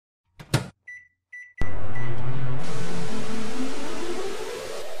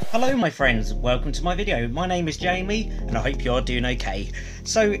Hello my friends, welcome to my video. My name is Jamie and I hope you're doing okay.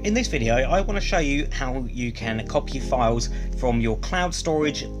 So in this video I want to show you how you can copy files from your cloud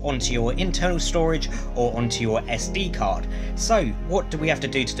storage onto your internal storage or onto your SD card. So what do we have to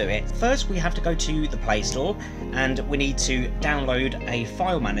do it? First we have to go to the Play Store and we need to download a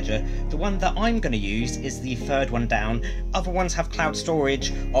file manager. The one that I'm going to use is the third one down. Other ones have cloud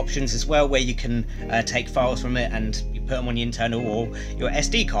storage options as well where you can take files from it and you put them on your internal or your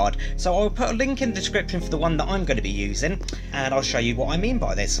SD card. So I'll put a link in the description for the one that I'm going to be using and I'll show you what I mean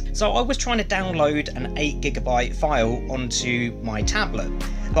by this. So I was trying to download an 8GB file onto my tablet,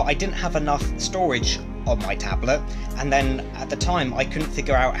 but I didn't have enough storage on my tablet, and then at the time I couldn't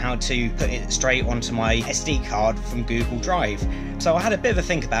figure out how to put it straight onto my SD card from Google Drive. So I had a bit of a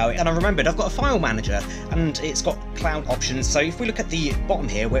think about it and I remembered I've got a file manager and it's got cloud options. So if we look at the bottom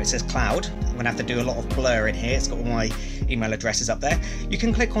here where it says cloud, I'm going to have to do a lot of blur in here, it's got all my email addresses up there. You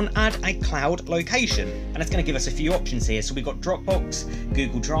can click on add a cloud location and it's going to give us a few options here. So we've got Dropbox,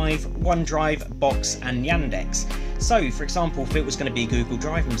 Google Drive, OneDrive, Box and Yandex. So for example, if it was going to be Google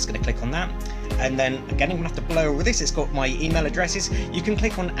Drive, I'm just going to click on that. And then again, I'm going to have to blur all this. It's got my email addresses. You can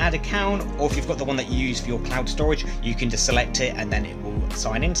click on add account, or if you've got the one that you use for your cloud storage, you can just select it and then it will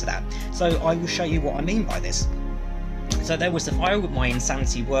sign into that. So I will show you what I mean by this. So there was the file with my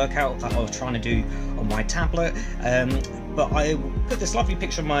insanity workout that I was trying to do on my tablet, but I put this lovely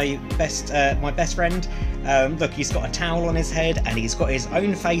picture of my best friend. Look, he's got a towel on his head and he's got his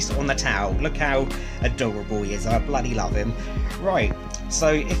own face on the towel. Look how adorable he is. I bloody love him. Right, so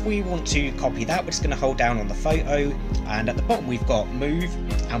if we want to copy that, we're just going to hold down on the photo, and at the bottom we've got move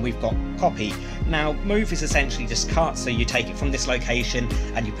and we've got copy. Now move is essentially just cut, so you take it from this location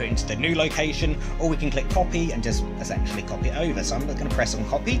and you put it into the new location, or we can click copy and just essentially copy it over. So I'm going to press on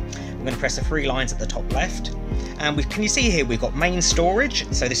copy. I'm going to press the 3 lines at the top left, and can you see here we've got main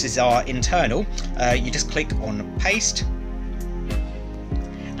storage, so this is our internal. You just click on paste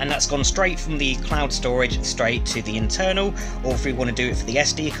and that's gone straight from the cloud storage straight to the internal, or if we want to do it for the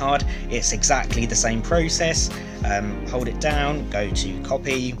SD card, it's exactly the same process. Hold it down, go to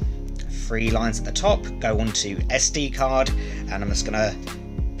copy, 3 lines at the top, go on to SD card, and I'm just going to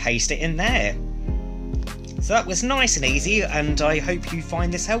paste it in there. So that was nice and easy, and I hope you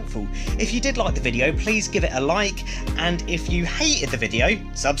find this helpful. If you did like the video, please give it a like, and if you hated the video,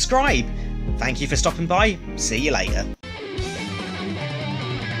 subscribe. Thank you for stopping by, see you later.